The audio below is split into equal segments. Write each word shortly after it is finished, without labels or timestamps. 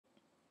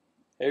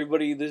Hey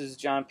everybody, this is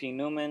John P.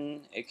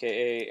 Newman,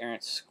 aka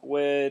Errant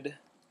Squid,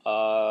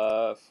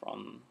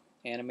 from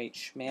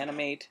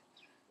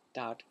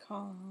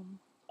animateschmanimate.com.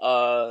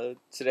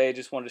 Today I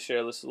just wanted to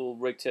share this little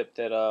rig tip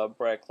that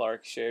Brad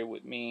Clark shared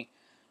with me,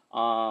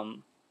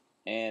 and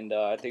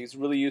I think it's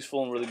really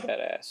useful and really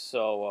badass.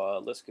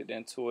 So let's get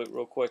into it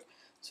real quick.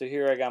 So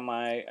here I got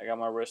my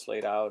wrist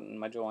laid out and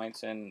my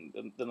joints,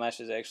 and the mesh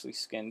is actually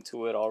skinned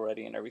to it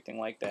already and everything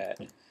like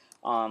that.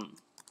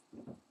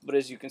 But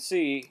as you can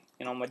see,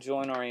 my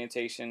joint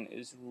orientation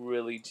is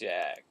really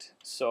jacked.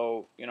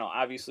 So,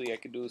 obviously I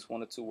could do this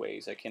one of two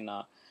ways. I can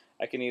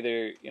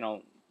either,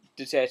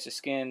 detach the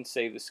skin,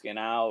 save the skin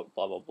out,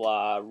 blah, blah,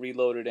 blah,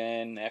 reload it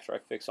in after I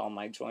fix all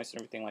my joints and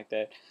everything like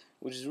that,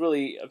 which is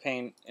really a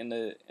pain in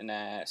the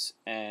ass,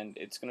 and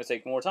it's going to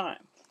take more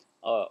time.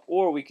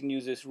 Or we can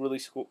use this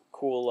really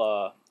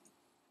cool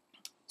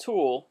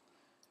tool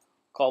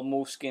called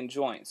Move Skin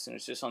Joints, and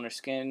it's just under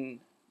Skin,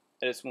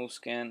 Edit Smooth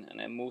Skin, and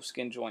then Move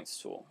Skin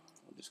Joints tool.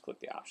 We'll just click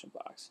the option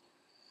box.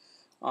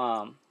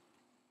 And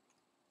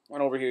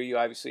over here you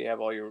obviously have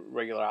all your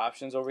regular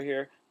options over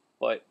here,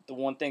 but the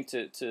one thing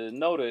to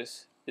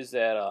notice is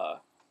that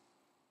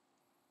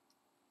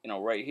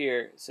right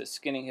here it says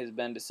skinning has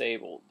been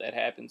disabled. That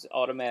happens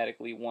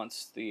automatically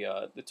once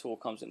the tool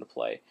comes into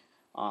play.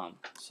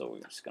 So we're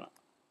just gonna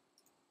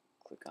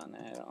click on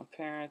that,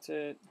 unparent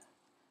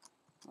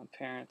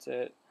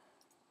it,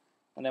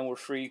 and then we're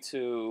free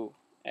to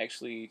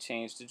actually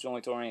change the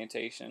joint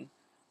orientation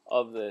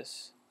of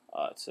this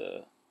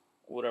to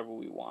whatever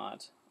we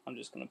want. I'm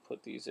just going to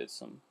put these at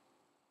some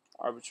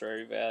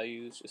arbitrary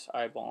values, just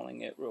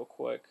eyeballing it real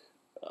quick,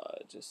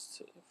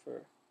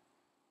 for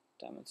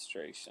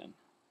demonstration.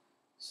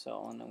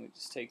 So, and then we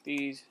just take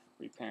these,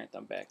 reparent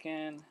them back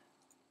in,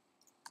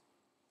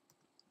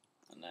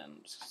 and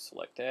then just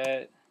select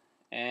that.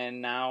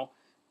 And now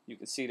you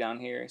can see down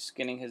here,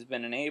 skinning has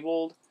been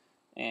enabled,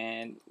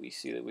 and we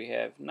see that we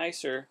have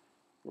nicer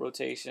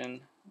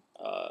rotation,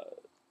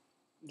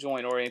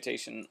 joint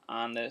orientation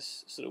on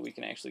this, so that we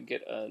can actually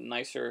get a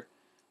nicer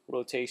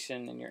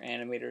rotation, and your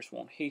animators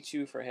won't hate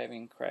you for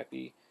having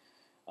crappy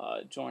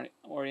joint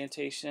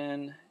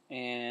orientation.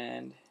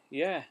 And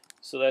yeah,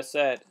 so that's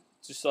that.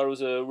 Just thought it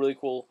was a really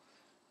cool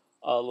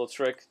little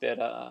trick that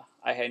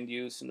I hadn't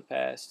used in the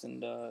past,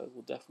 and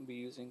will definitely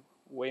be using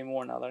way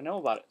more now that I know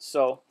about it.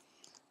 So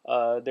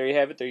there you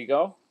have it. There you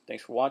go.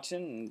 Thanks for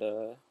watching,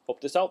 and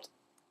hope this helped.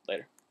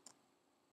 Later.